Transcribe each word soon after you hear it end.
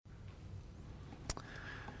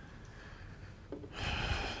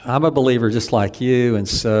I'm a believer just like you, and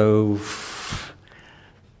so,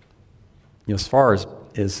 as far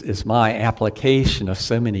as my application of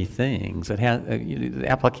so many things, it has the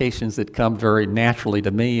applications that come very naturally to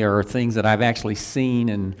me are things that I've actually seen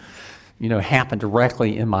and happen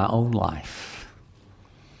directly in my own life.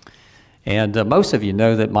 And most of you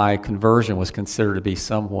know that my conversion was considered to be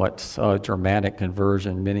somewhat dramatic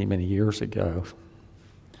conversion many, many years ago.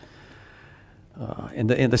 And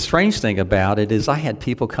the strange thing about it is I had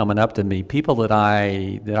people coming up to me, people that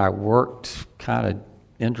I worked kind of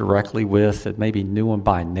indirectly with, that maybe knew them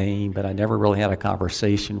by name, but I never really had a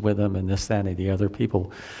conversation with them, and this, that, and the other.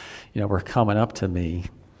 People, were coming up to me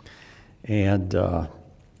and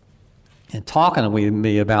talking with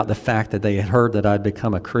me about the fact that they had heard that I'd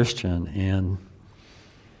become a Christian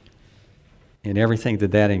and everything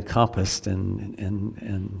that encompassed,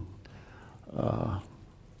 and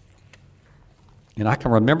I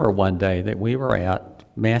can remember one day that we were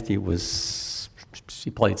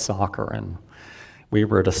she played soccer, and we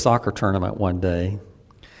were at a soccer tournament one day,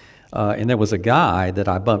 and there was a guy that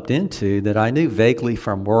I bumped into that I knew vaguely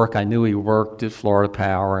from work. I knew he worked at Florida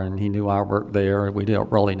Power, and he knew I worked there. We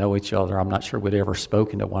didn't really know each other. I'm not sure we'd ever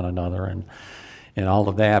spoken to one another and all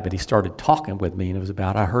of that, but he started talking with me, and it was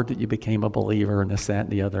about, I heard that you became a believer, and this, that, and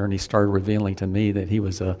the other, and he started revealing to me that he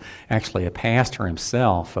was actually a pastor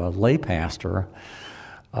himself, a lay pastor,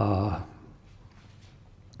 and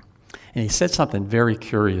he said something very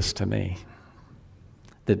curious to me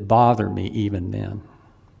that bothered me even then.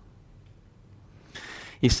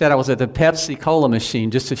 He said, I was at the Pepsi Cola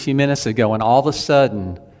machine just a few minutes ago, and all of a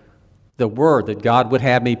sudden, the word that God would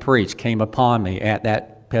have me preach came upon me at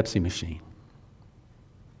that Pepsi machine.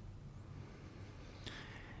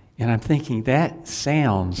 And I'm thinking, that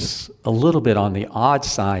sounds a little bit on the odd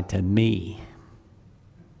side to me.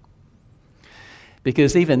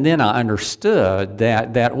 Because even then I understood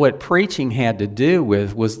that what preaching had to do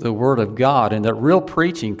with was the Word of God, and that real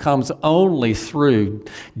preaching comes only through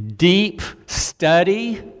deep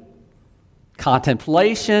study,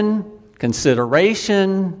 contemplation,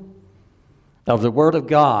 consideration of the Word of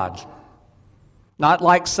God. Not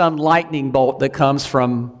like some lightning bolt that comes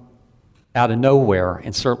from out of nowhere,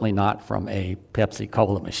 and certainly not from a Pepsi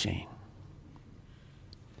Cola machine.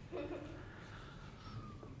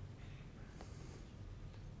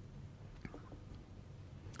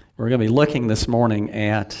 We're going to be looking this morning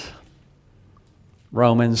at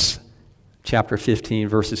Romans chapter 15,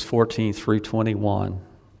 verses 14 through 21.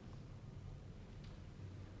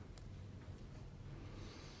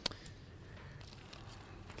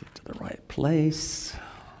 Get to the right place.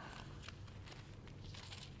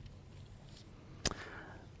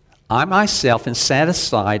 I myself am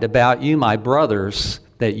satisfied about you, my brothers,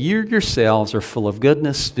 that you yourselves are full of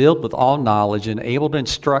goodness, filled with all knowledge, and able to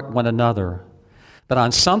instruct one another. But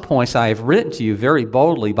on some points I have written to you very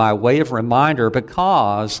boldly by way of reminder,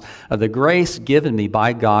 because of the grace given me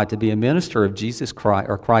by God to be a minister of Jesus Christ,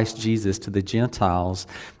 or Christ Jesus, to the Gentiles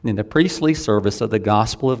in the priestly service of the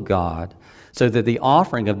gospel of God, so that the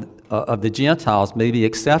offering of the Gentiles may be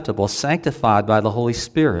acceptable, sanctified by the Holy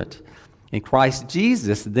Spirit. In Christ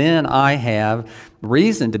Jesus, then I have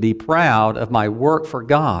reason to be proud of my work for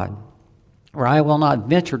God, where I will not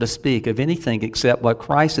venture to speak of anything except what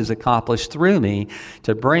Christ has accomplished through me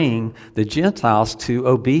to bring the Gentiles to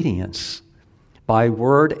obedience by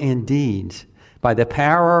word and deed, by the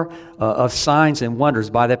power of signs and wonders,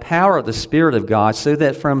 by the power of the Spirit of God, so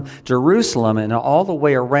that from Jerusalem and all the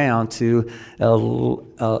way around to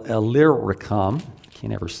Illyricum, I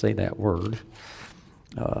can't ever say that word,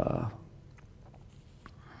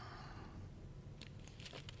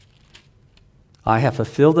 I have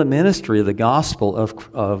fulfilled the ministry of the gospel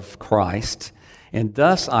of Christ, and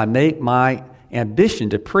thus I make my ambition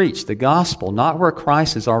to preach the gospel, not where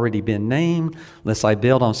Christ has already been named, lest I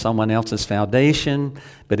build on someone else's foundation,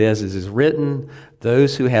 but as it is written,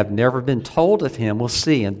 those who have never been told of him will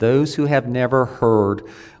see, and those who have never heard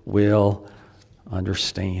will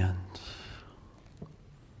understand.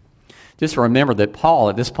 Just remember that Paul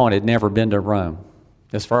at this point had never been to Rome.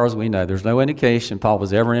 As far as we know, there's no indication Paul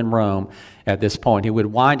was ever in Rome at this point. He would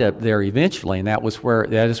wind up there eventually, and that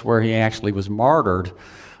is where he actually was martyred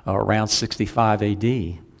around 65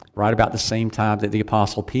 A.D., right about the same time that the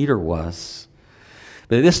Apostle Peter was.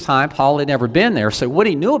 But at this time, Paul had never been there, so what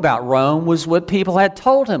he knew about Rome was what people had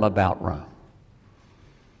told him about Rome.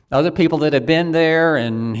 Other people that had been there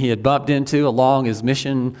and he had bumped into along his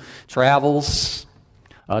mission travels,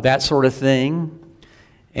 that sort of thing.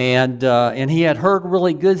 And he had heard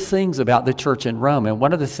really good things about the church in Rome. And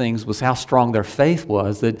one of the things was how strong their faith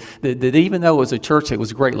was, that even though it was a church that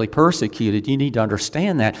was greatly persecuted, you need to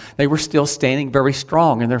understand that, they were still standing very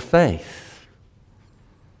strong in their faith.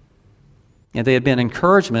 And they had been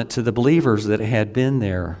encouragement to the believers that had been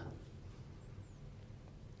there.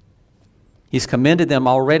 He's commended them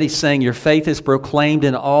already, saying, your faith is proclaimed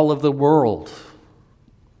in all of the world.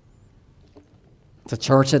 It's a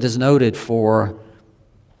church that is noted for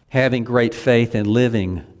having great faith and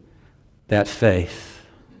living that faith.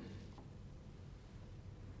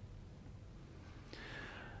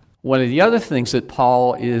 One of the other things that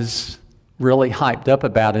Paul is really hyped up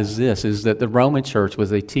about is this, is that the Roman church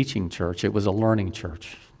was a teaching church. It was a learning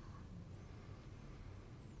church.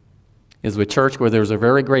 It was a church where there was a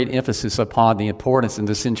very great emphasis upon the importance and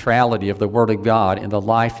the centrality of the Word of God in the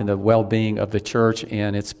life and the well-being of the church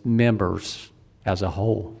and its members as a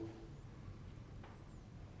whole.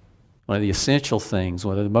 One of the essential things,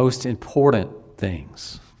 one of the most important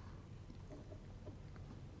things.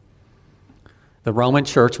 The Roman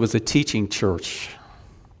church was a teaching church.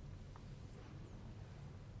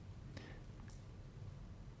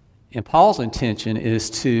 And Paul's intention is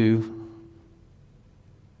to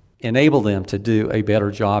enable them to do a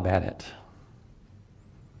better job at it.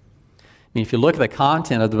 I mean, if you look at the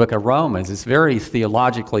content of the book of Romans, it's very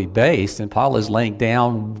theologically based, and Paul is laying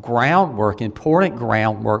down groundwork, important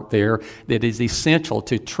groundwork there that is essential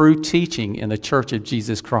to true teaching in the church of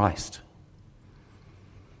Jesus Christ.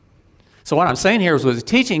 So what I'm saying here is it was a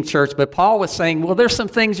teaching church, but Paul was saying, well, there's some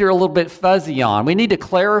things you're a little bit fuzzy on. We need to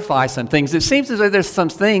clarify some things. It seems as though there's some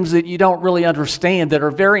things that you don't really understand that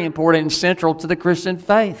are very important and central to the Christian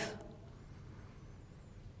faith.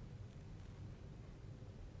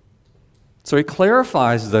 So he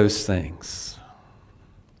clarifies those things.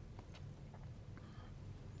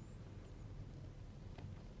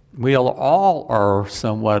 We all are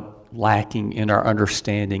somewhat lacking in our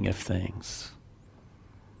understanding of things.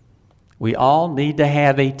 We all need to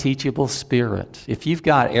have a teachable spirit. If you've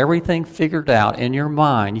got everything figured out in your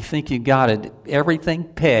mind, you think you've got it, everything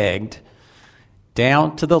pegged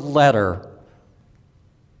down to the letter,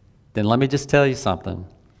 then let me just tell you something.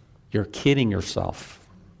 You're kidding yourself.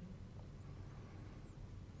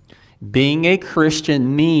 Being a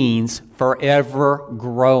Christian means forever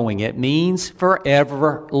growing. It means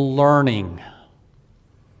forever learning.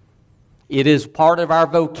 It is part of our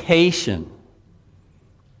vocation.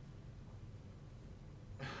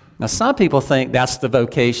 Now, some people think that's the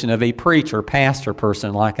vocation of a preacher, pastor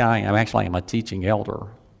person like I am. Actually, I'm a teaching elder.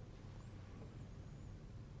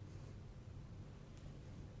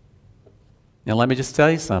 Now, let me just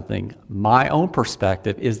tell you something. My own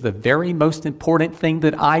perspective is the very most important thing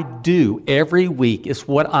that I do every week is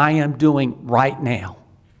what I am doing right now.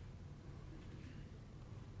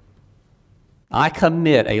 I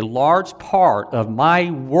commit a large part of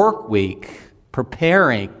my work week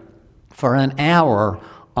preparing for an hour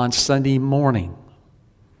on Sunday morning.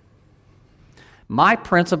 My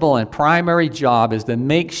principal and primary job is to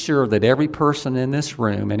make sure that every person in this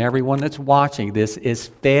room and everyone that's watching this is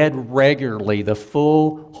fed regularly the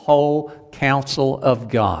full, whole counsel of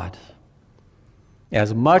God,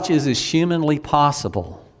 as much as is humanly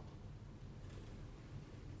possible.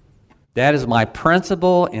 That is my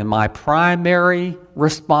principal and my primary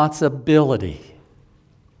responsibility,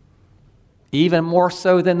 even more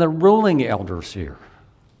so than the ruling elders here.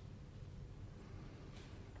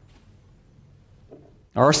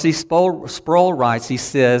 R.C. Sproul writes, he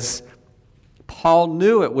says, Paul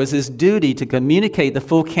knew it was his duty to communicate the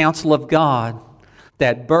full counsel of God.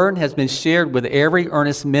 That burden has been shared with every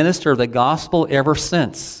earnest minister of the gospel ever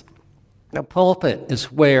since. The pulpit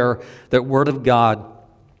is where the word of God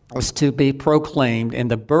is to be proclaimed,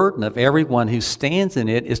 and the burden of everyone who stands in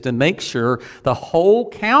it is to make sure the whole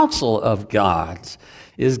counsel of God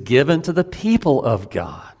is given to the people of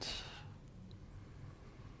God.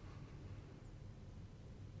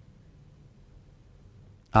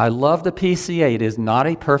 I love the PCA. It is not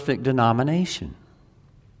a perfect denomination.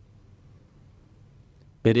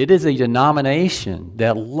 But it is a denomination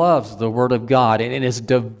that loves the Word of God, and it is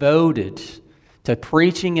devoted to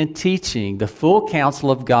preaching and teaching the full counsel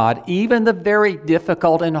of God, even the very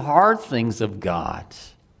difficult and hard things of God,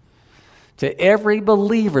 to every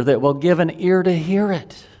believer that will give an ear to hear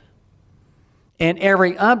it, and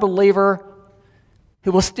every unbeliever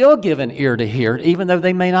who will still give an ear to hear it, even though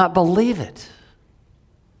they may not believe it.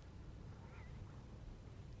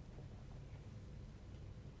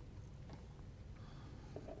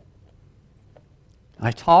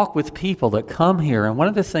 I talk with people that come here, and one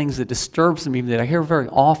of the things that disturbs me that I hear very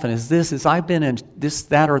often is I've been in this,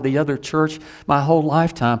 that, or the other church my whole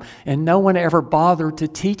lifetime, and no one ever bothered to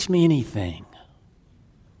teach me anything.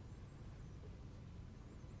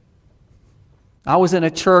 I was in a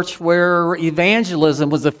church where evangelism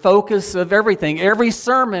was the focus of everything. Every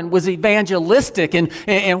sermon was evangelistic,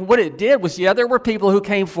 and what it did was, there were people who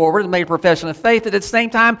came forward and made a profession of faith, but at the same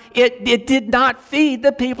time, it did not feed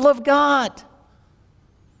the people of God.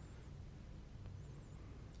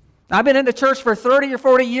 I've been in the church for 30 or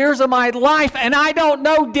 40 years of my life, and I don't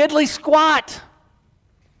know diddly squat.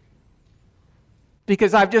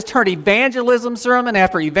 Because I've just heard evangelism sermon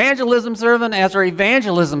after evangelism sermon after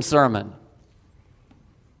evangelism sermon.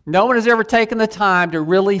 No one has ever taken the time to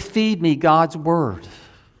really feed me God's Word.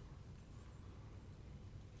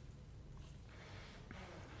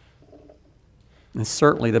 And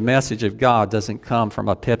certainly the message of God doesn't come from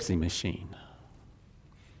a Pepsi machine.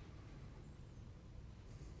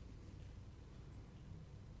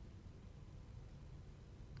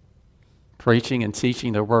 Preaching and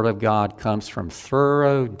teaching the Word of God comes from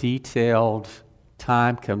thorough, detailed,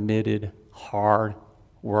 time-committed, hard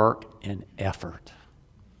work and effort.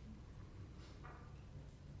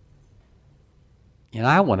 And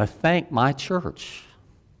I want to thank my church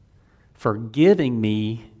for giving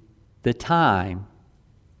me the time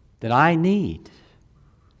that I need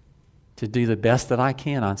to do the best that I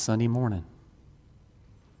can on Sunday morning.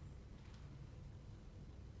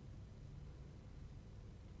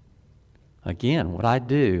 Again, what I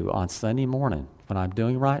do on Sunday morning, what I'm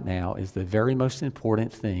doing right now, is the very most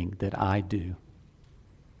important thing that I do.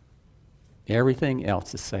 Everything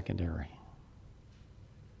else is secondary.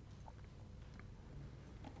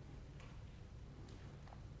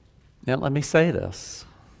 Now, let me say this.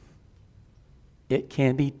 It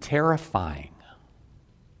can be terrifying.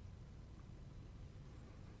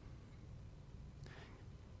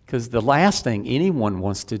 Because the last thing anyone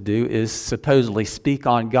wants to do is supposedly speak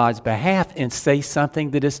on God's behalf and say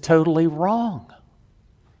something that is totally wrong.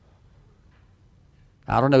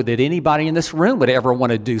 I don't know that anybody in this room would ever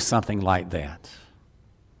want to do something like that.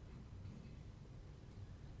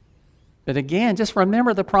 But again, just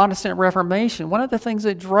remember the Protestant Reformation. One of the things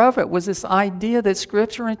that drove it was this idea that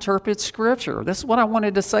Scripture interprets Scripture. This is what I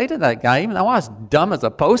wanted to say to that guy. Even though I was dumb as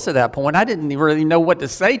a post at that point, I didn't really know what to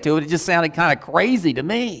say to it. It just sounded kind of crazy to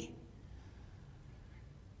me.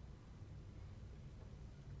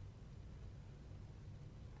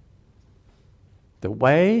 The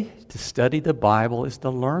way to study the Bible is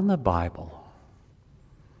to learn the Bible.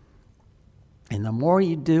 And the more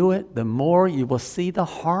you do it, the more you will see the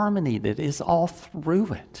harmony that is all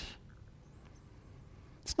through it.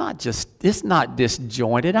 It's not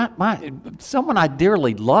disjointed. Someone I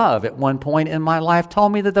dearly love at one point in my life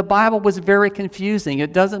told me that the Bible was very confusing.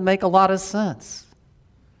 It doesn't make a lot of sense.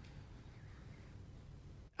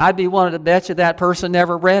 I'd be willing to bet you that person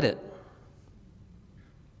never read it.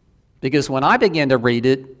 Because when I began to read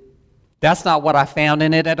it, that's not what I found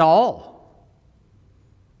in it at all.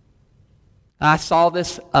 I saw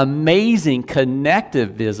this amazing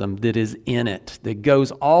connectivism that is in it, that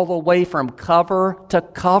goes all the way from cover to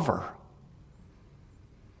cover.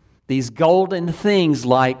 These golden things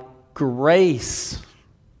like grace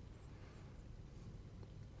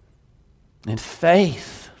and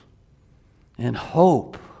faith and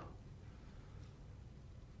hope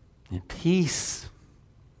and peace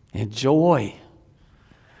and joy.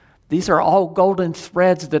 These are all golden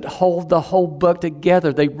threads that hold the whole book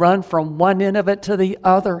together. They run from one end of it to the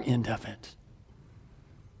other end of it.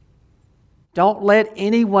 Don't let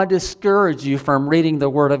anyone discourage you from reading the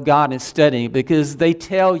Word of God and studying, because they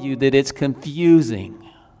tell you that it's confusing.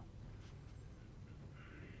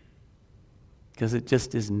 Because it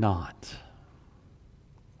just is not.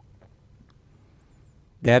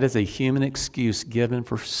 That is a human excuse given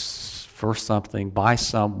for something by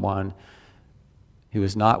someone who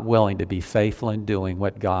is not willing to be faithful in doing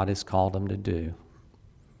what God has called them to do.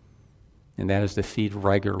 And that is to feed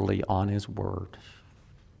regularly on His Word.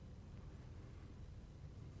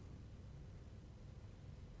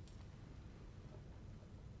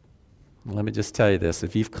 Let me just tell you this.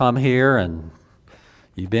 If you've come here and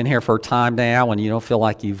you've been here for a time now and you don't feel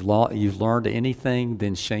like you've learned anything,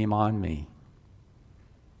 then shame on me.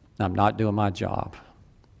 I'm not doing my job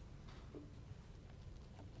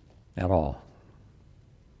at all.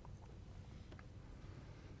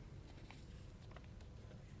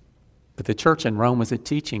 But the church in Rome was a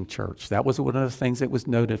teaching church. That was one of the things it was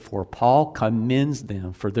noted for. Paul commends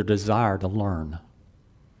them for their desire to learn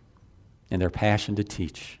and their passion to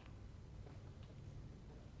teach.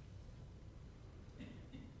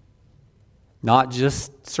 Not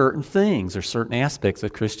just certain things or certain aspects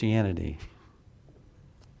of Christianity,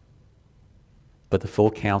 but the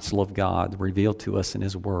full counsel of God revealed to us in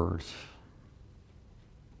His Word.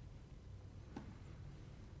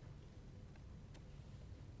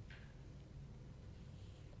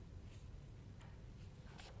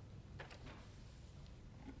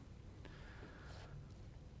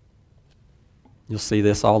 You'll see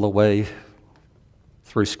this all the way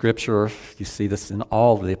through Scripture. You see this in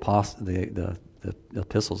all the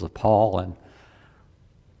epistles of Paul, and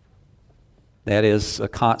that is a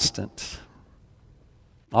constant.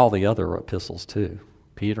 All the other epistles too,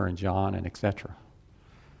 Peter and John and etc.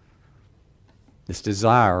 This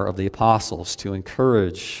desire of the apostles to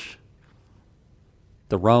encourage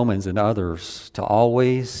the Romans and others to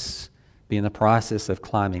always be in the process of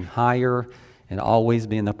climbing higher and always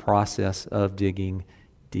be in the process of digging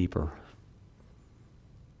deeper.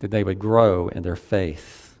 That they would grow in their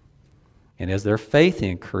faith. And as their faith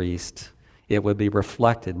increased, it would be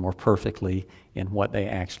reflected more perfectly in what they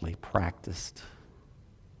actually practiced.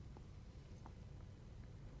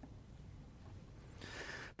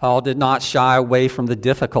 Paul did not shy away from the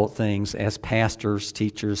difficult things as pastors,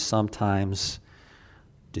 teachers sometimes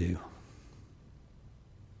do.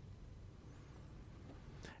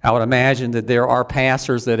 I would imagine that there are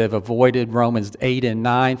pastors that have avoided Romans 8 and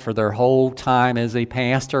 9 for their whole time as a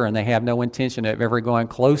pastor, and they have no intention of ever going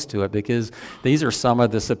close to it because these are some of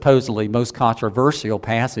the supposedly most controversial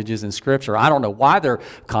passages in Scripture. I don't know why they're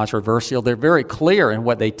controversial. They're very clear in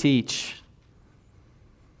what they teach.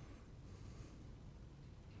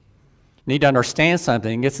 You need to understand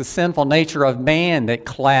something. It's the sinful nature of man that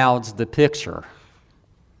clouds the picture.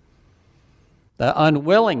 The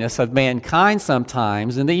unwillingness of mankind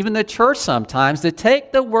sometimes, and even the church sometimes, to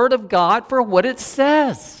take the Word of God for what it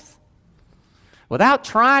says, without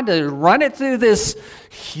trying to run it through this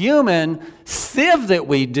human sieve that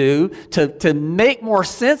we do to make more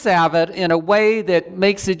sense out of it in a way that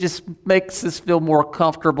makes us feel more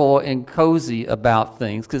comfortable and cozy about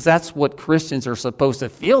things, because that's what Christians are supposed to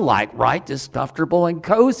feel like, right? Just comfortable and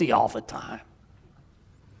cozy all the time.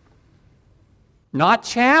 Not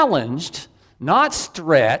challenged, not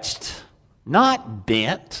stretched, not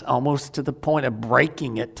bent, almost to the point of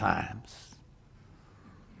breaking at times,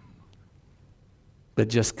 but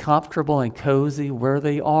just comfortable and cozy where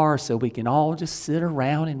they are so we can all just sit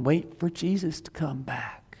around and wait for Jesus to come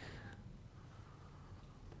back.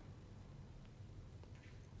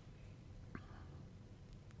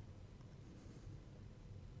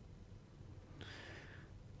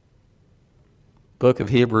 Book of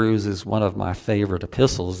Hebrews is one of my favorite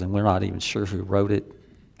epistles, and we're not even sure who wrote it.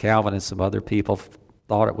 Calvin and some other people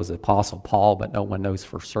thought it was the Apostle Paul, but no one knows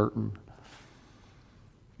for certain.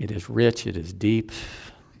 It is rich, it is deep,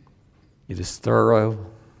 it is thorough.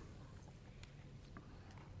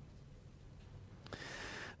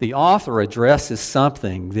 The author addresses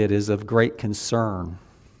something that is of great concern.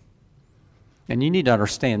 And you need to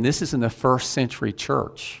understand, this is in the first century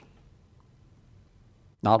church.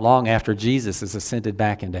 Not long after Jesus is ascended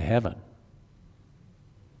back into heaven.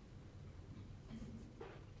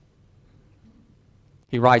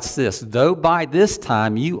 He writes this, "Though by this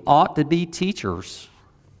time you ought to be teachers,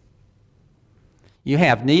 you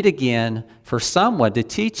have need again for someone to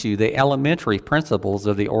teach you the elementary principles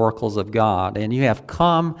of the oracles of God, and you have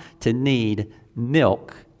come to need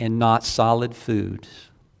milk and not solid food.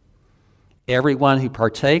 Everyone who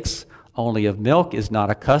partakes only of milk is not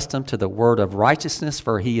accustomed to the word of righteousness,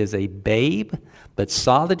 for he is a babe, but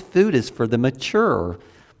solid food is for the mature,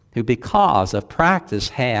 who because of practice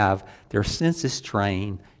have their senses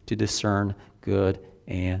trained to discern good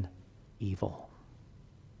and evil."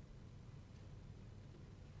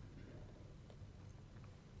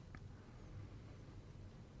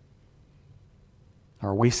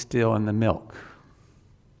 Are we still in the milk?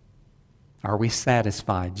 Are we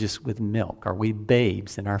satisfied just with milk? Are we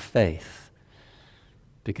babes in our faith?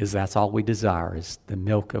 Because that's all we desire is the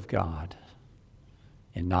milk of God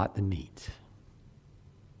and not the meat.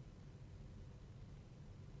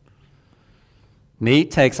 Meat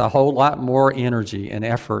takes a whole lot more energy and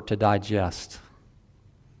effort to digest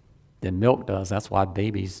than milk does. That's why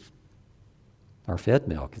babies are fed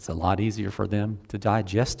milk. It's a lot easier for them to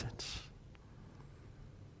digest it.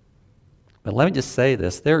 But let me just say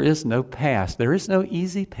this, there is no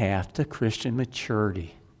easy path to Christian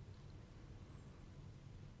maturity.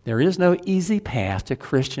 There is no easy path to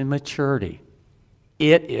Christian maturity.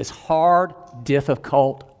 It is hard,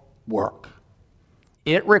 difficult work.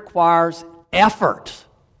 It requires effort.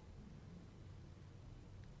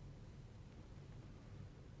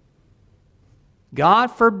 God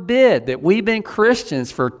forbid that we've been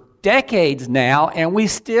Christians for decades now, and we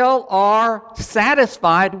still are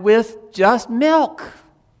satisfied with just milk.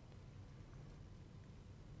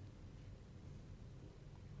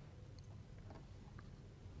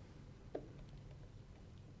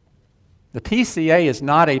 The PCA is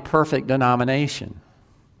not a perfect denomination.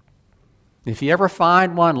 If you ever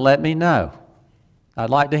find one, let me know. I'd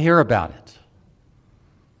like to hear about it.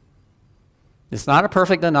 It's not a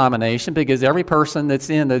perfect denomination because every person that's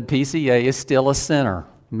in the PCA is still a sinner.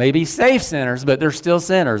 Maybe safe sinners, but they're still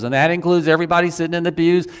sinners. And that includes everybody sitting in the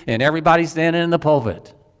pews and everybody standing in the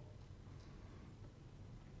pulpit.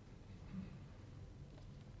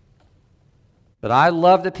 But I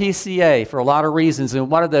love the PCA for a lot of reasons, and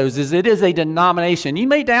one of those is it is a denomination. You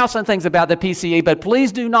may doubt some things about the PCA, but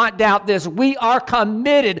please do not doubt this. We are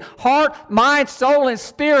committed, heart, mind, soul, and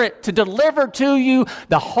spirit, to deliver to you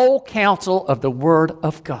the whole counsel of the Word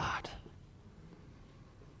of God,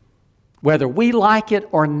 whether we like it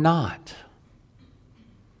or not.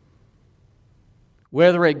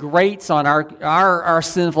 Whether it grates on our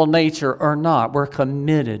sinful nature or not, we're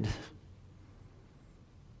committed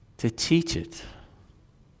to teach it.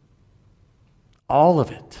 All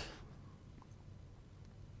of it.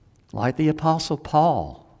 Like the Apostle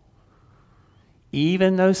Paul.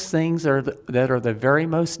 Even those things that are the very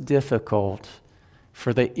most difficult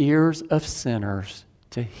for the ears of sinners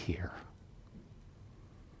to hear.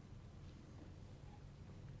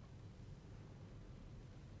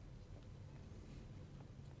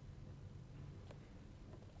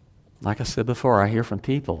 Like I said before, I hear from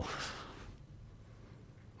people.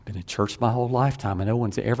 Been in church my whole lifetime, and no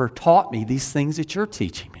one's ever taught me these things that you're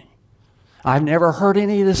teaching me. I've never heard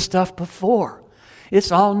any of this stuff before.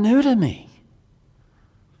 It's all new to me.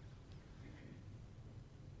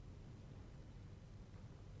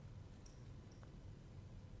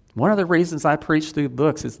 One of the reasons I preach through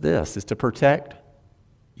books is this, is to protect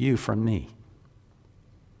you from me.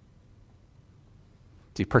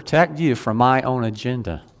 To protect you from my own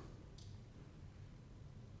agenda.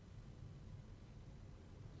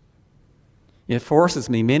 It forces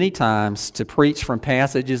me many times to preach from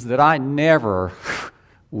passages that I never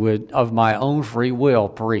would, of my own free will,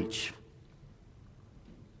 preach.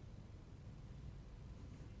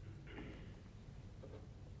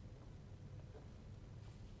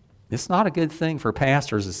 It's not a good thing for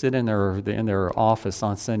pastors to sit in their office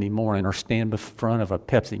on Sunday morning or stand in front of a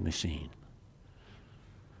Pepsi machine.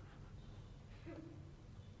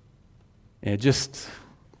 And just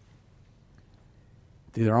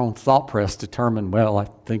through their own thought press determine, well, I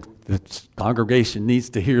think the congregation needs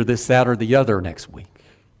to hear this, that, or the other next week.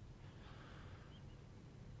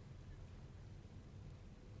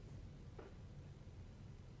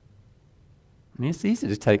 I mean, it's easy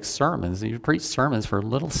to take sermons. You preach sermons for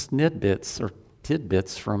little snippets or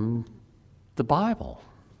tidbits from the Bible.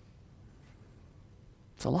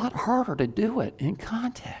 It's a lot harder to do it in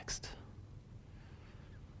context.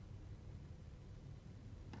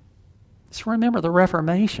 Just remember the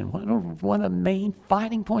Reformation. One of the main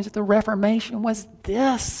fighting points of the Reformation was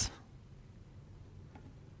this.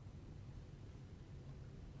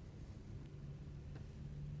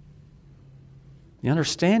 The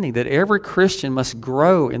understanding that every Christian must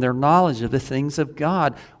grow in their knowledge of the things of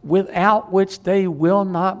God, without which they will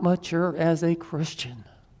not mature as a Christian.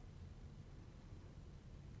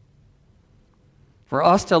 For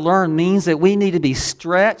us to learn means that we need to be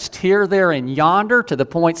stretched here, there, and yonder to the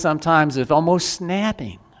point sometimes of almost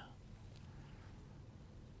snapping.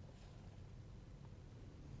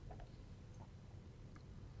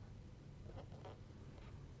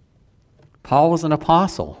 Paul was an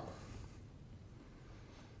apostle.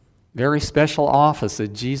 Very special office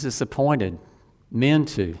that Jesus appointed men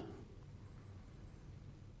to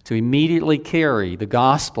immediately carry the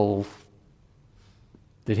gospel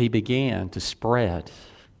that he began to spread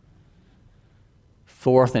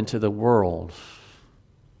forth into the world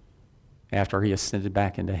after he ascended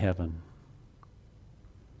back into heaven.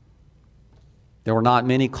 There were not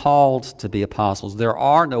many called to be apostles. There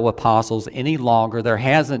are no apostles any longer. There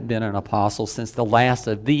hasn't been an apostle since the last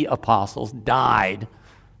of the apostles died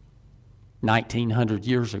 1900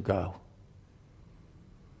 years ago.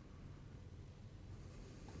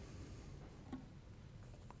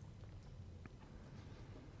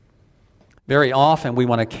 Very often we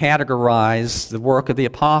want to categorize the work of the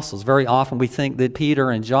apostles. Very often we think that Peter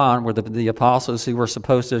and John were the apostles who were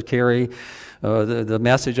supposed to carry the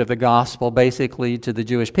message of the gospel basically to the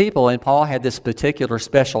Jewish people. And Paul had this particular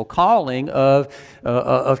special calling of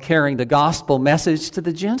carrying the gospel message to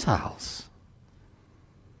the Gentiles.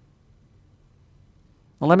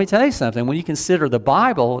 Well, let me tell you something. When you consider the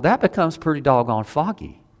Bible, that becomes pretty doggone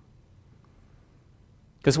foggy.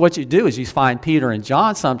 Because what you do is you find Peter and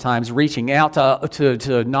John sometimes reaching out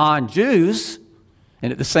to non-Jews,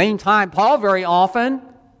 and at the same time, Paul very often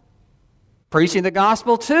preaching the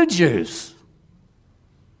gospel to Jews.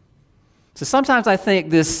 So sometimes I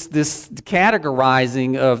think this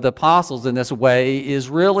categorizing of the apostles in this way is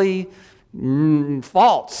really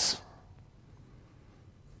false.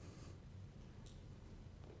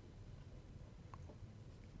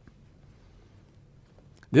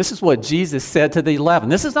 This is what Jesus said to the 11.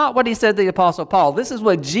 This is not what he said to the Apostle Paul. This is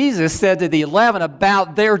what Jesus said to the 11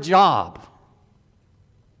 about their job.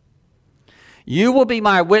 You will be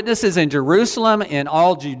my witnesses in Jerusalem, in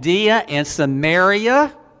all Judea and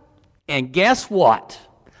Samaria, and guess what?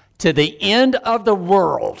 To the end of the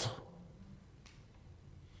world.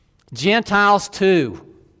 Gentiles too.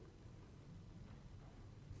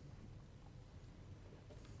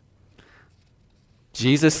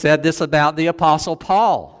 Jesus said this about the Apostle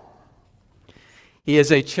Paul. He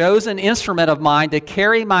is a chosen instrument of mine to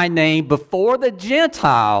carry my name before the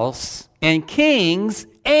Gentiles and kings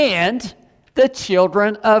and the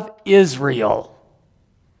children of Israel.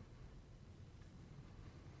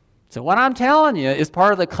 So what I'm telling you is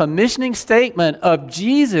part of the commissioning statement of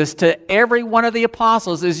Jesus to every one of the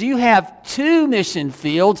apostles is you have two mission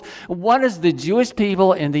fields. One is the Jewish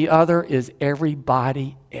people and the other is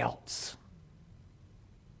everybody else.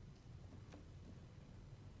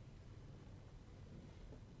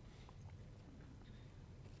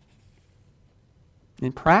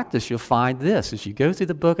 In practice, you'll find this. As you go through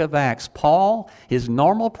the book of Acts, Paul, his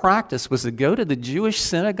normal practice was to go to the Jewish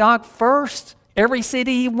synagogue first. Every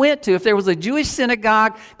city he went to, if there was a Jewish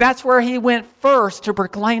synagogue, that's where he went first to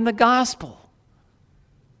proclaim the gospel.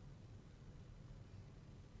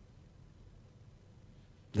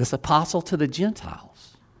 This apostle to the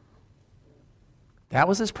Gentiles. That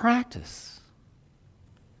was his practice.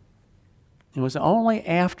 It was only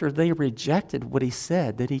after they rejected what he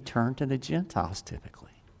said that he turned to the Gentiles typically.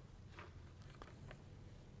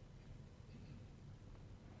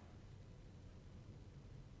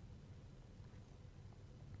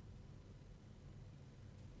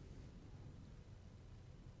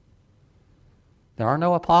 There are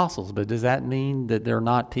no apostles, but does that mean that there are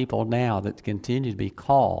not people now that continue to be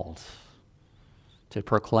called to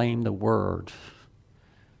proclaim the word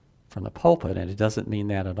from the pulpit? And it doesn't mean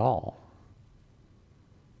that at all.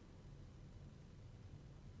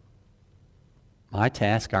 My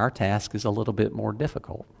task, our task, is a little bit more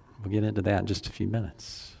difficult. We'll get into that in just a few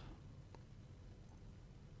minutes.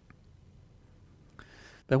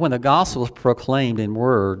 But when the gospel is proclaimed in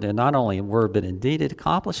word, and not only in word but in deed, it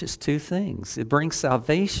accomplishes two things. It brings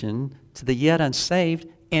salvation to the yet unsaved,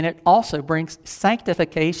 and it also brings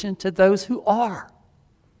sanctification to those who are.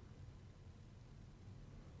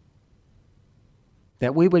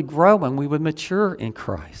 That we would grow and we would mature in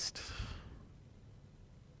Christ.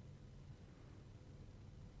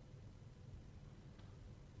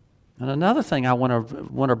 And another thing I want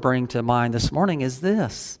to bring to mind this morning is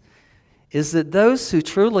this, is that those who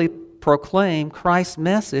truly proclaim Christ's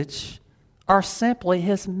message are simply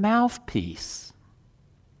his mouthpiece.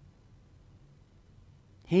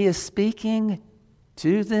 He is speaking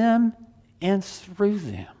to them and through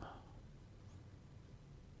them.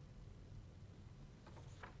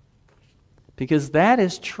 Because that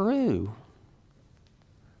is true.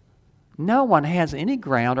 No one has any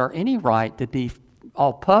ground or any right to be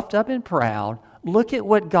all puffed up and proud. Look at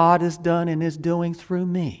what God has done and is doing through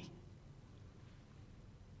me.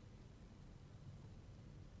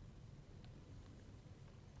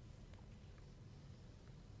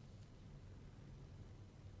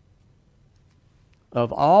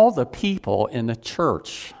 Of all the people in the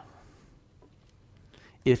church,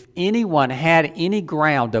 if anyone had any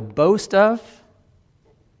ground to boast of,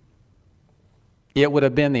 it would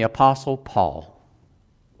have been the Apostle Paul.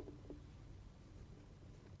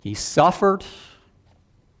 He suffered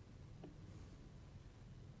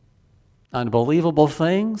unbelievable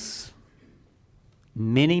things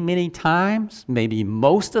many, many times, maybe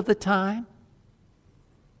most of the time.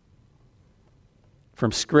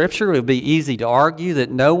 From Scripture, it would be easy to argue that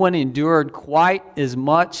no one endured quite as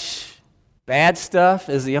much bad stuff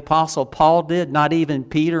as the Apostle Paul did, not even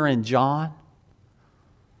Peter and John.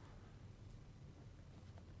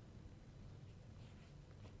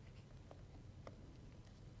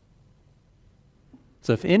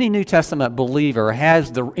 So if any New Testament believer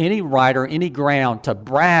has any right or any ground to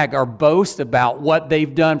brag or boast about what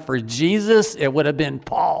they've done for Jesus, it would have been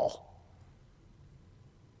Paul.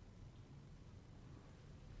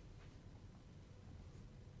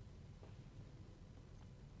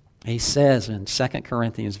 He says in 2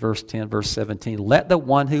 Corinthians verse 10, verse 17, let the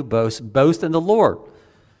one who boasts boast in the Lord.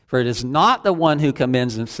 For it is not the one who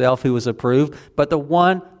commends himself who is approved, but the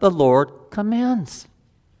one the Lord commends.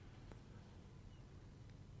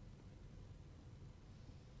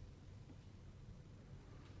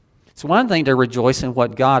 It's one thing to rejoice in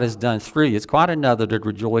what God has done through you. It's quite another to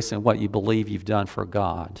rejoice in what you believe you've done for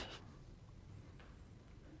God.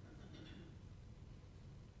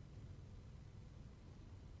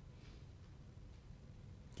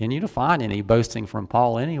 Can you find any boasting from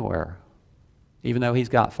Paul anywhere, even though he's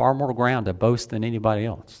got far more ground to boast than anybody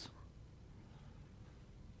else?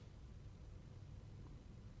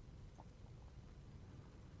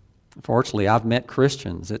 Unfortunately, I've met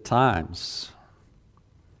Christians at times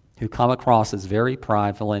who come across as very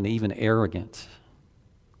prideful and even arrogant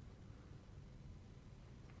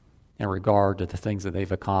in regard to the things that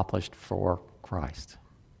they've accomplished for Christ.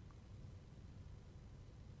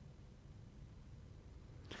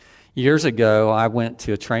 Years ago, I went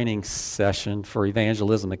to a training session for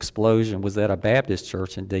Evangelism Explosion. It was at a Baptist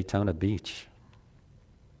church in Daytona Beach.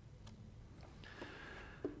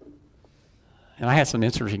 And I had some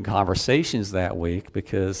interesting conversations that week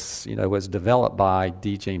because, it was developed by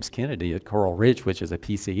D. James Kennedy at Coral Ridge, which is a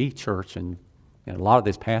PCE church, and a lot of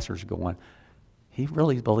these pastors are going, he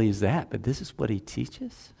really believes that, but this is what he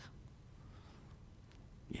teaches?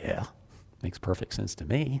 Yeah, makes perfect sense to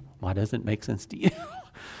me. Why doesn't it make sense to you?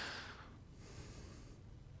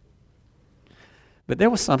 But there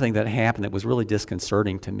was something that happened that was really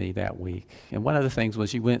disconcerting to me that week. And one of the things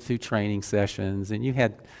was you went through training sessions and you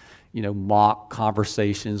had, mock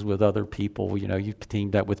conversations with other people. You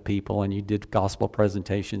teamed up with people and you did gospel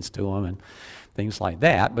presentations to them and things like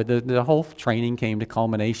that. But the whole training came to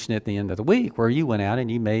culmination at the end of the week where you went out and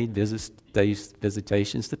you made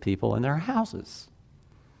visitations to people in their houses.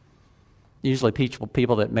 Usually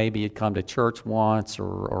people that maybe had come to church once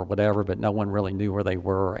or whatever, but no one really knew where they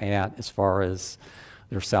were at as far as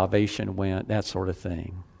their salvation went, that sort of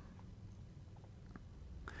thing.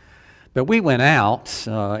 But we went out,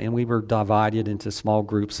 and we were divided into small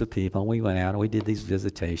groups of people. And we went out and we did these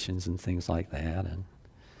visitations and things like that. And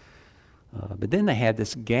but then they had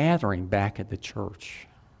this gathering back at the church,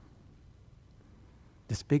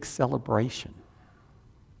 this big celebration.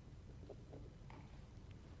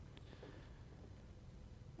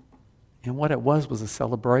 And what it was a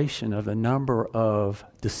celebration of the number of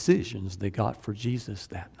decisions they got for Jesus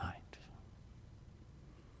that night.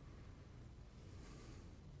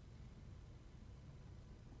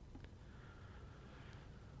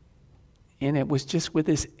 And it was just with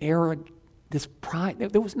this pride.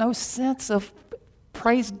 There was no sense of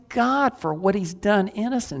praise God for what he's done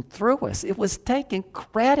in us and through us. It was taking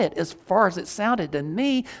credit, as far as it sounded to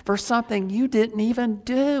me, for something you didn't even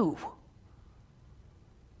do.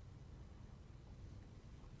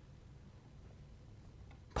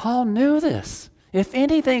 Paul knew this. If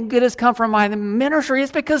anything good has come from my ministry,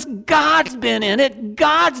 it's because God's been in it.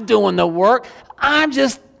 God's doing the work. I'm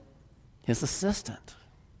just his assistant.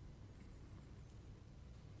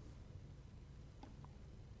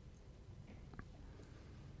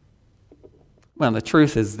 Well, the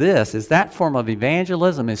truth is this, is that form of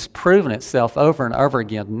evangelism has proven itself over and over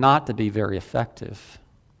again not to be very effective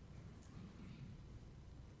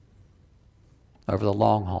over the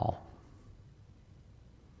long haul.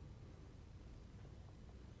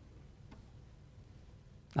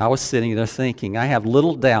 I was sitting there thinking, I have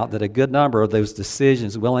little doubt that a good number of those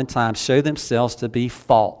decisions will in time show themselves to be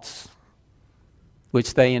false,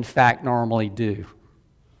 which they in fact normally do.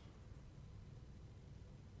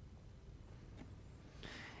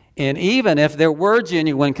 And even if there were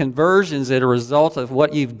genuine conversions as a result of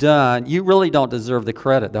what you've done, you really don't deserve the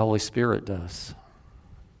credit the Holy Spirit does.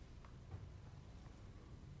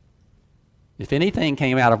 If anything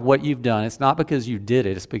came out of what you've done, it's not because you did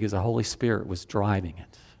it, it's because the Holy Spirit was driving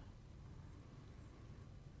it.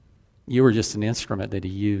 You were just an instrument that he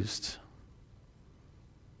used.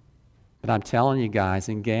 But I'm telling you guys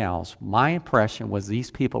and gals, my impression was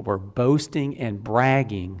these people were boasting and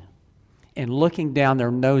bragging and looking down their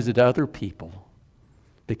nose at other people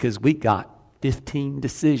because we got 15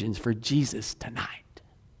 decisions for Jesus tonight.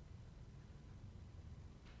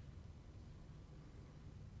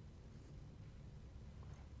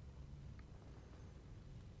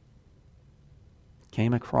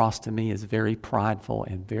 Came across to me as very prideful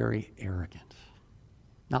and very arrogant.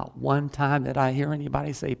 Not one time did I hear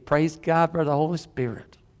anybody say, praise God for the Holy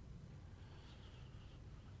Spirit.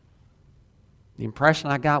 The impression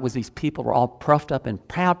I got was these people were all puffed up and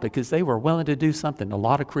proud because they were willing to do something a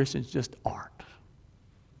lot of Christians just aren't.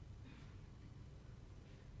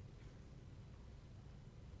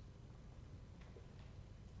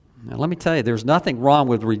 Now let me tell you, there's nothing wrong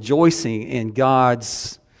with rejoicing in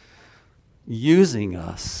God's using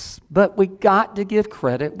us. But we got to give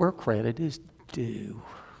credit where credit is due.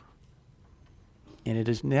 And it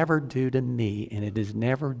is never due to me, and it is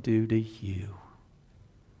never due to you.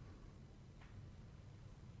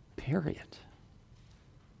 Period.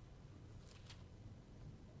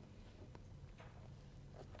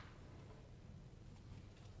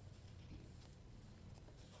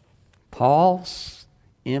 Paul's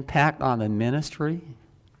impact on the ministry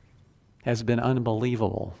has been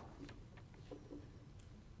unbelievable.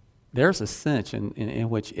 There's a sense in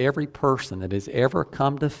which every person that has ever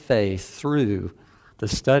come to faith through the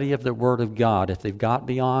study of the Word of God, if they've got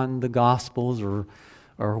beyond the Gospels or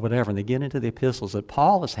whatever, and they get into the epistles, that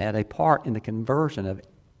Paul has had a part in the conversion of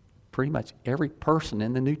pretty much every person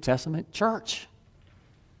in the New Testament church.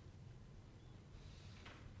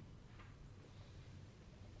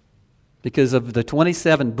 Because of the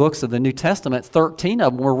 27 books of the New Testament, 13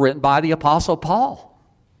 of them were written by the Apostle Paul.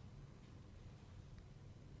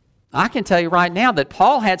 I can tell you right now that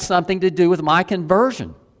Paul had something to do with my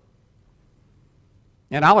conversion.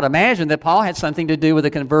 And I would imagine that Paul had something to do with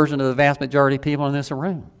the conversion of the vast majority of people in this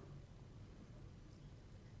room.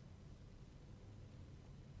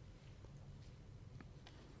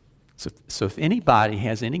 So if anybody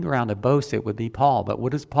has any ground to boast, it would be Paul. But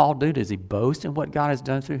what does Paul do? Does he boast in what God has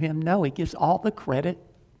done through him? No, he gives all the credit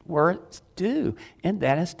where it's due, and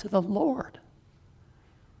that is to the Lord.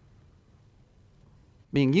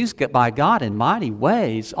 Being used by God in mighty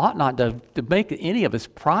ways ought not to make any of us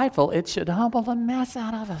prideful. It should humble the mess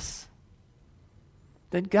out of us.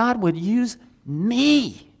 That God would use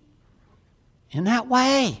me in that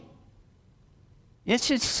way. It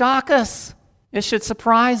should shock us. It should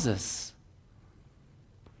surprise us.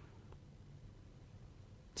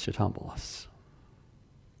 It should humble us.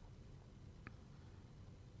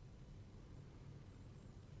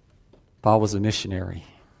 Paul was a missionary.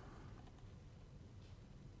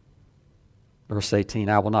 Verse 18,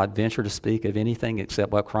 I will not venture to speak of anything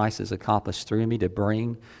except what Christ has accomplished through me to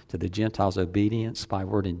bring to the Gentiles obedience by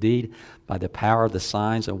word and deed, by the power of the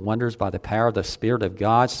signs and wonders, by the power of the Spirit of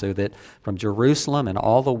God, so that from Jerusalem and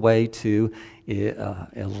all the way to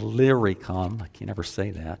Illyricum, I can never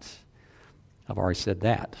say that, I've already said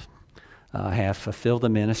that, have fulfilled the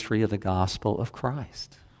ministry of the gospel of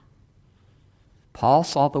Christ. Paul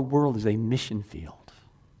saw the world as a mission field.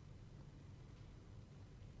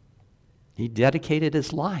 He dedicated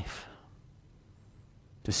his life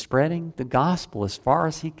to spreading the gospel as far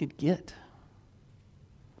as he could get.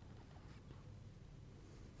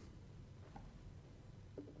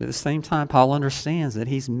 But at the same time, Paul understands that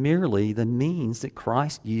he's merely the means that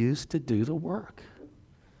Christ used to do the work.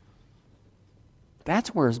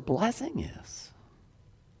 That's where his blessing is.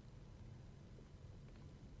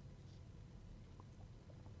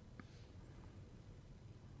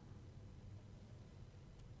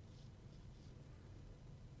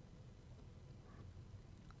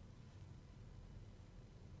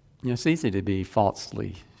 You know, it's easy to be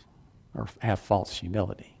falsely, or have false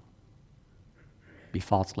humility, be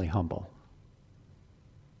falsely humble.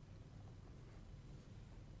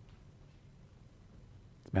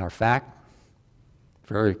 As a matter of fact,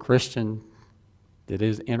 for every Christian that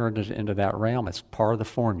is entered into that realm, it's part of the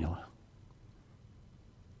formula.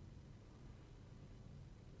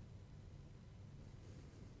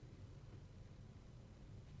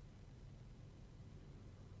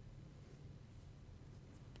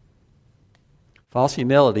 False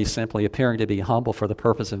humility is simply appearing to be humble for the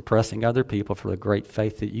purpose of impressing other people for the great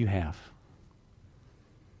faith that you have.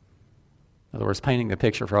 In other words, painting the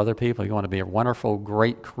picture for other people. You want to be a wonderful,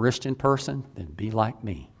 great Christian person? Then be like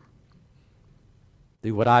me.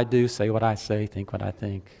 Do what I do, say what I say, think what I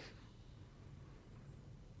think.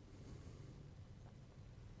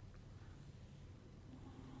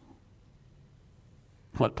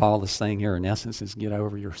 What Paul is saying here, in essence, is get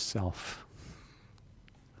over yourself.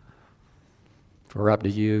 If it were up to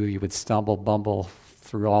you, you would stumble, bumble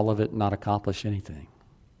through all of it and not accomplish anything.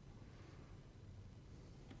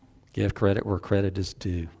 Give credit where credit is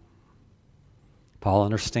due. Paul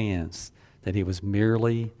understands that he was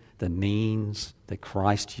merely the means that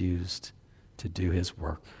Christ used to do his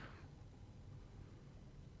work.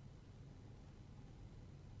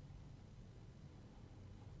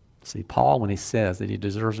 See, Paul, when he says that he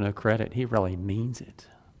deserves no credit, he really means it.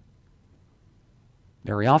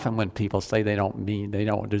 Very often when people say they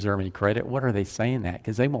don't deserve any credit, what are they saying that?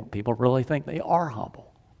 Because they want people to really think they are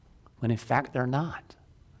humble, when in fact they're not.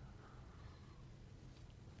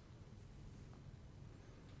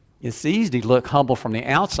 It's easy to look humble from the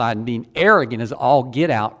outside and being arrogant as all get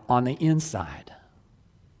out on the inside.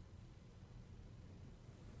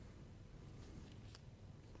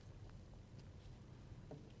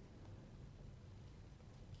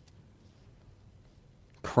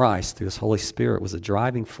 Christ, through his Holy Spirit, was a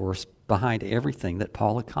driving force behind everything that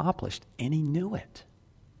Paul accomplished, and he knew it.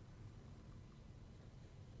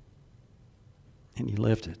 And he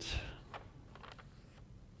lived it.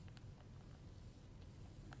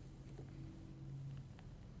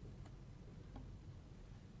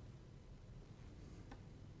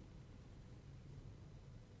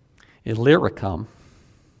 Illyricum.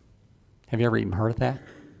 Have you ever even heard of that?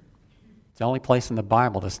 It's the only place in the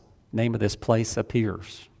Bible the name of this place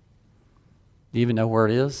appears. Do you even know where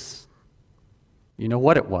it is? You know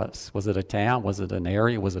what it was. Was it a town? Was it an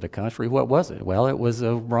area? Was it a country? What was it? Well, it was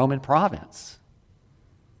a Roman province.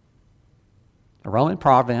 A Roman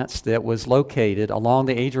province that was located along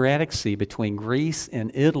the Adriatic Sea between Greece and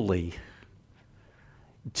Italy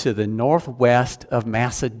to the northwest of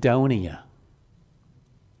Macedonia.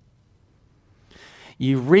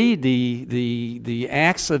 You read the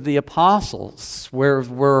Acts of the Apostles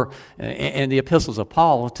and the epistles of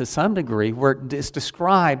Paul to some degree, where it's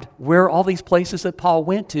described where all these places that Paul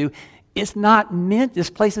went to. This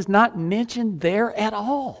place is not mentioned there at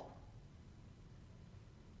all.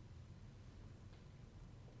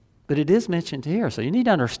 But it is mentioned here. So you need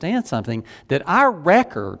to understand something, that our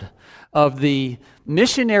record of the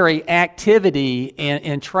missionary activity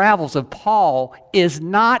and travels of Paul is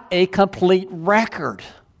not a complete record.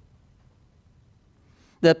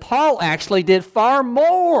 That Paul actually did far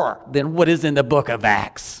more than what is in the book of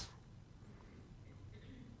Acts.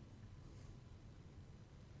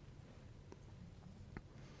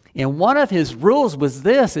 And one of his rules was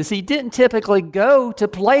this, is he didn't typically go to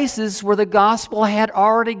places where the gospel had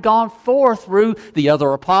already gone forth through the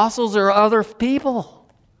other apostles or other people.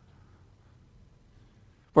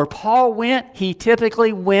 Where Paul went, he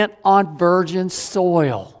typically went on virgin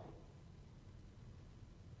soil.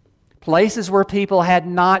 Places where people had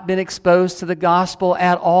not been exposed to the gospel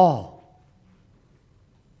at all.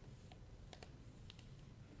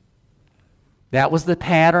 That was the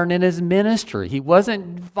pattern in his ministry. He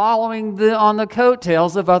wasn't following on the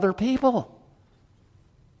coattails of other people.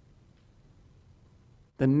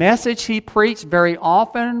 The message he preached very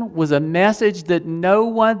often was a message that no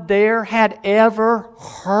one there had ever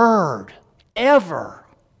heard. Ever.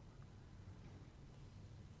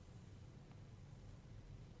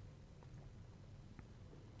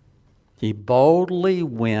 He boldly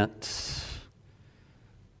went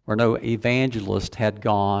where no evangelist had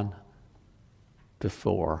gone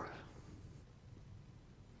before.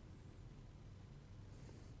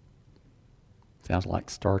 Sounds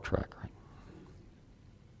like Star Trek, right?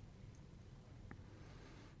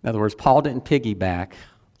 In other words, Paul didn't piggyback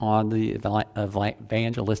on the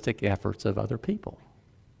evangelistic efforts of other people.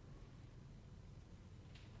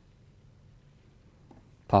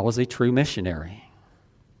 Paul was a true missionary.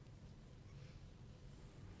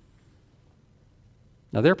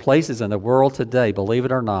 Now, there are places in the world today, believe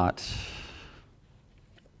it or not,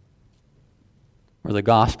 where the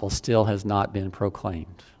gospel still has not been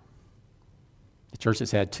proclaimed. The church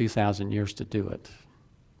has had 2,000 years to do it.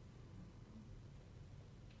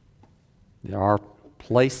 There are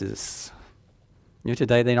places.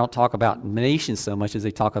 Today they don't talk about nations so much as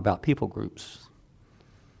they talk about people groups.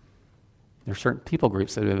 There are certain people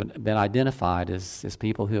groups that have been identified as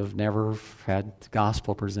people who have never had the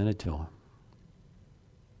gospel presented to them.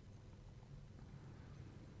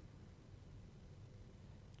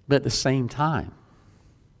 But at the same time,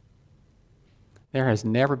 there has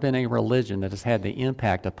never been a religion that has had the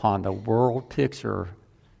impact upon the world picture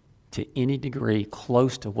to any degree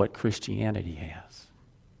close to what Christianity has.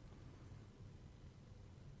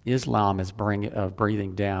 Islam is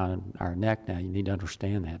breathing down our neck now. You need to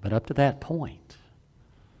understand that. But up to that point,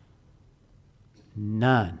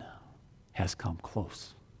 none has come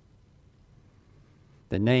close.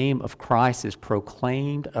 The name of Christ is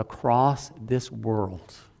proclaimed across this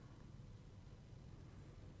world.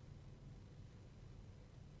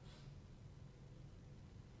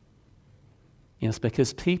 And it's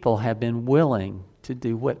because people have been willing to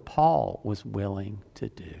do what Paul was willing to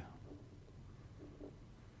do.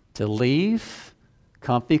 To leave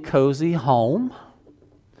comfy, cozy home,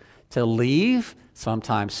 to leave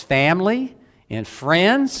sometimes family and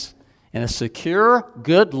friends and a secure,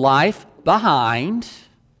 good life behind,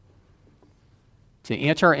 to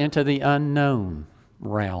enter into the unknown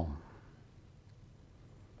realm.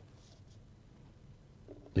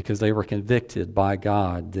 Because they were convicted by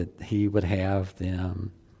God that He would have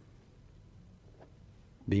them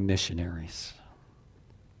be missionaries.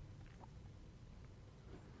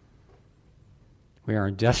 We are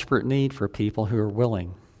in desperate need for people who are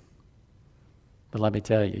willing. But let me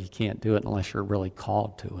tell you, you can't do it unless you're really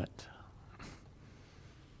called to it.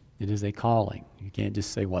 It is a calling. You can't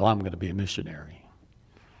just say, well, I'm going to be a missionary.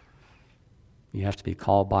 You have to be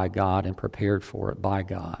called by God and prepared for it by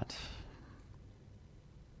God.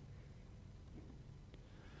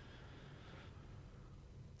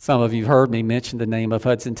 Some of you have heard me mention the name of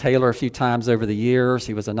Hudson Taylor a few times over the years.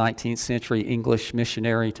 He was a 19th century English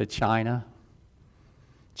missionary to China.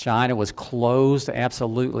 China was closed,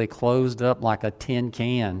 absolutely closed up like a tin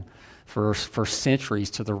can for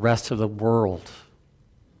centuries to the rest of the world.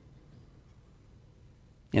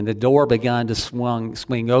 And the door began to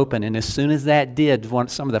swing open, and as soon as that did,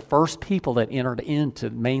 some of the first people that entered into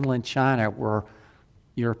mainland China were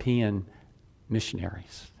European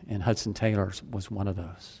missionaries. And Hudson Taylor was one of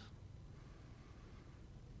those.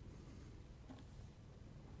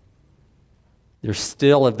 There's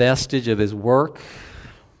still a vestige of his work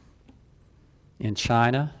in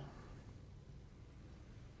China.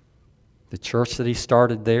 The church that he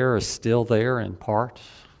started there is still there in part,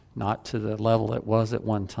 not to the level it was at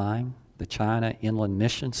one time. The China Inland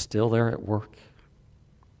Mission still there at work.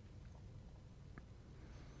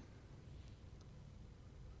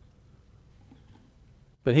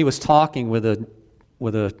 But he was talking with a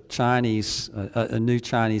new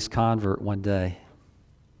Chinese convert one day.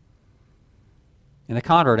 And the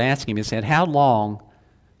convert asked him, he said, how long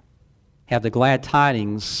have the glad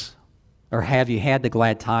tidings, or have you had the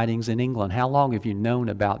glad tidings in England? How long have you known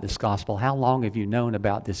about this gospel? How long have you known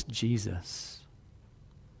about this Jesus?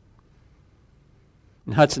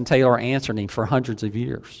 And Hudson Taylor answered him, for hundreds of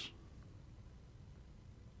years.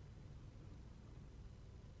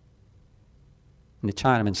 And the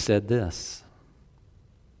Chinaman said this.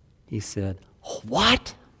 He said,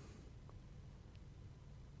 what?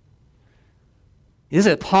 Is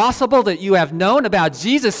it possible that you have known about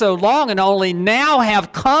Jesus so long and only now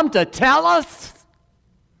have come to tell us?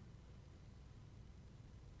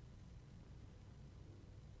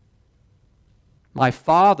 My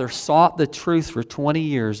father sought the truth for 20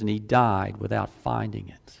 years and he died without finding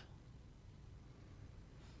it.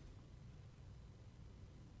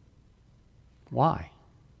 Why?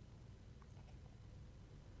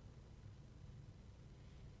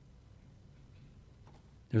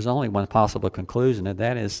 There's only one possible conclusion, and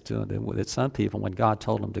that is that some people, when God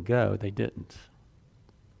told them to go, they didn't.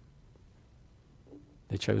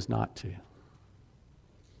 They chose not to.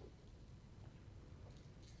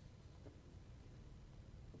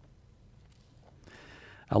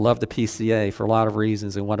 I love the PCA for a lot of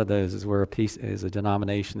reasons, and one of those is we're a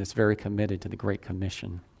denomination that's very committed to the Great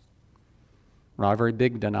Commission. We're not a very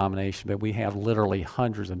big denomination, but we have literally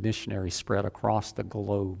hundreds of missionaries spread across the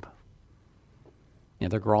globe. And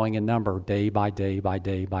they're growing in number day by day by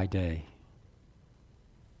day by day.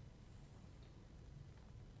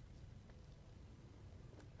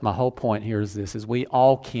 My whole point here is this, is we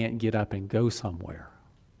all can't get up and go somewhere.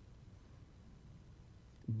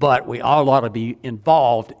 But we all ought to be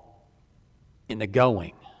involved in the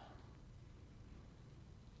going.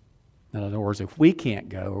 In other words, if we can't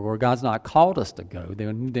go, or God's not called us to go,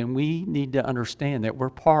 then we need to understand that we're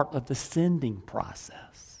part of the sending process.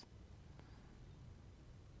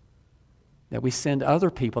 That we send other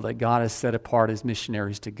people that God has set apart as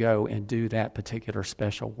missionaries to go and do that particular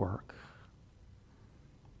special work.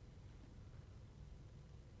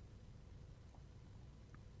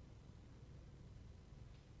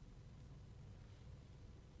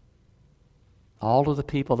 All of the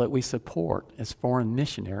people that we support as foreign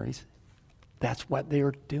missionaries, that's what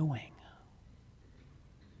they're doing.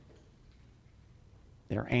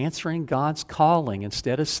 They're answering God's calling.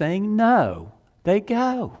 Instead of saying no, they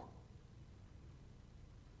go.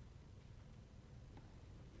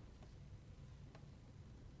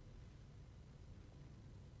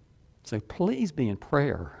 So please be in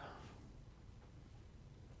prayer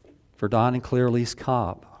for Don and Claire Lease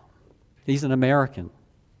Cobb. He's an American.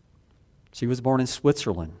 She was born in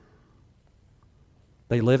Switzerland.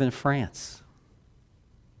 They live in France.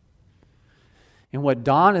 And what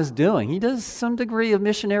Don is doing, he does some degree of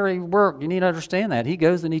missionary work. You need to understand that. He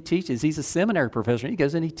goes and he teaches. He's a seminary professor. He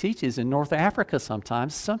goes and he teaches in North Africa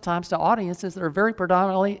sometimes to audiences that are very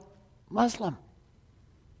predominantly Muslim.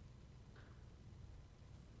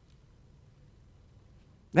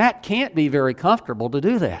 That can't be very comfortable to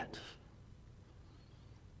do that.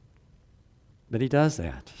 But he does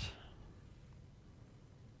that.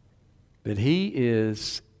 But he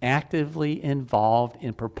is actively involved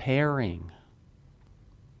in preparing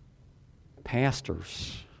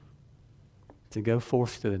pastors to go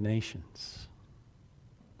forth to the nations.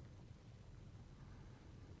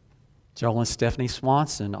 Joel and Stephanie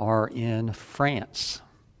Swanson are in France.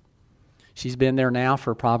 She's been there now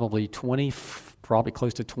for probably probably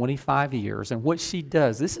close to 25 years. And what she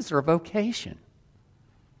does, this is her vocation.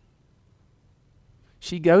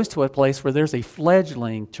 She goes to a place where there's a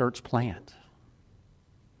fledgling church plant.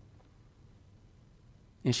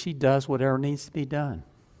 And she does whatever needs to be done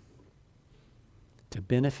to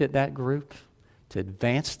benefit that group, to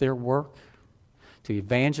advance their work, to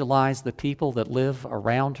evangelize the people that live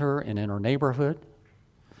around her and in her neighborhood.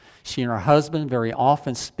 She and her husband very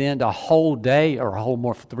often spend a whole day or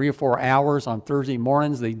 3 or 4 hours on Thursday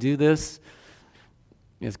mornings. They do this.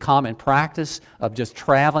 It's common practice of just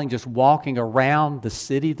traveling, just walking around the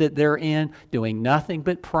city that they're in, doing nothing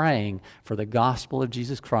but praying for the gospel of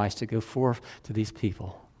Jesus Christ to go forth to these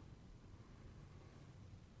people.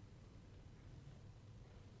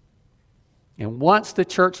 And once the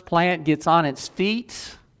church plant gets on its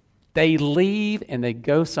feet, they leave and they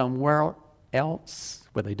go somewhere else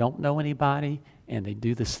where they don't know anybody, and they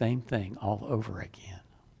do the same thing all over again.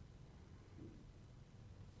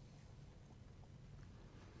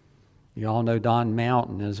 You all know Don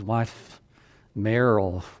Mountain and his wife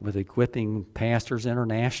Merrill with Equipping Pastors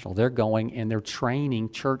International. They're going and they're training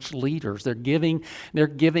church leaders. They're giving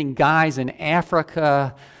guys in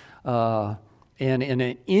Africa and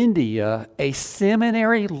in India a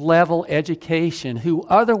seminary level education who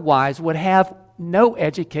otherwise would have no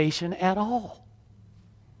education at all.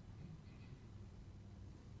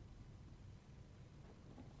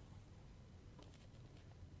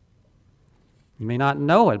 You may not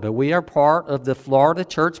know it, but we are part of the Florida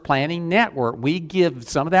Church Planting Network. We give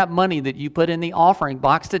some of that money that you put in the offering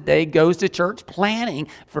box today goes to church planting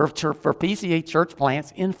for PCA church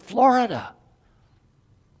plants in Florida,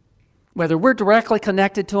 whether we're directly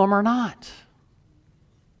connected to them or not.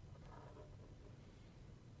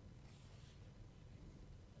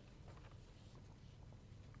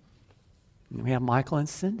 And we have Michael and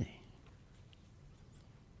Cindy.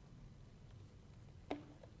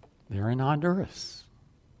 They're in Honduras.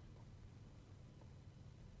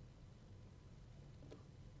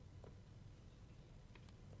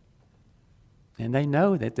 And they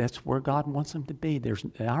know that that's where God wants them to be. There's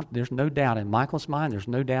no doubt in Michael's mind. There's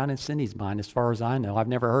no doubt in Cindy's mind, as far as I know. I've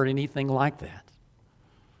never heard anything like that.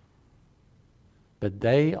 But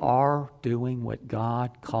they are doing what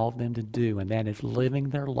God called them to do, and that is living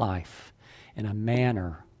their life in a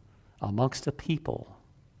manner amongst a people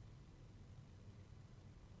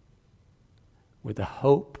with the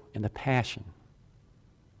hope and the passion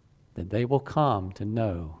that they will come to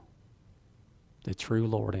know the true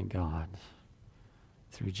Lord and God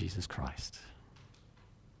through Jesus Christ.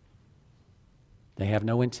 They have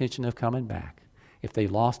no intention of coming back. If they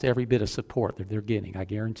lost every bit of support that they're getting, I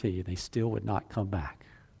guarantee you they still would not come back.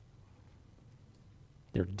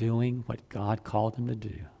 They're doing what God called them to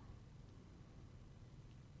do.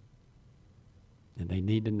 And they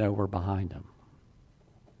need to know we're behind them.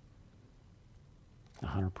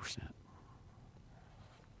 100%.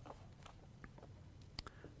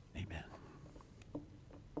 Amen.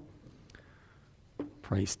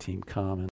 Praise team, come.